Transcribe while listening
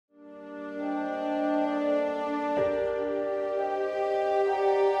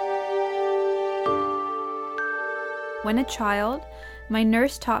When a child, my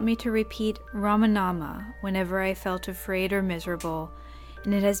nurse taught me to repeat Ramanama whenever I felt afraid or miserable,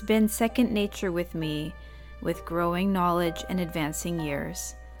 and it has been second nature with me with growing knowledge and advancing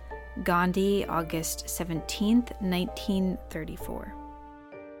years. Gandhi, August 17th, 1934.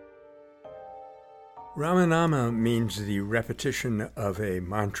 Ramanama means the repetition of a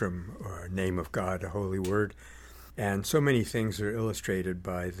mantram, or name of God, a holy word. And so many things are illustrated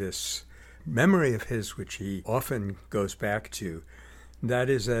by this memory of his, which he often goes back to. That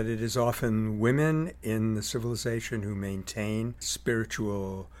is that it is often women in the civilization who maintain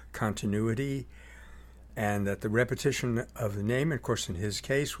spiritual continuity, and that the repetition of the name, of course in his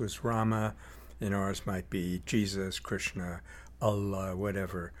case was Rama, in ours might be Jesus, Krishna, Allah,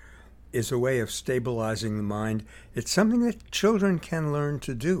 whatever, is a way of stabilizing the mind. It's something that children can learn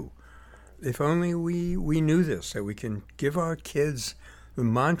to do. If only we knew this, that we can give our kids the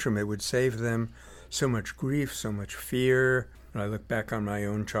mantra, it would save them so much grief, so much fear. I look back on my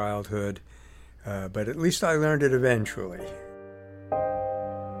own childhood, but at least I learned it eventually.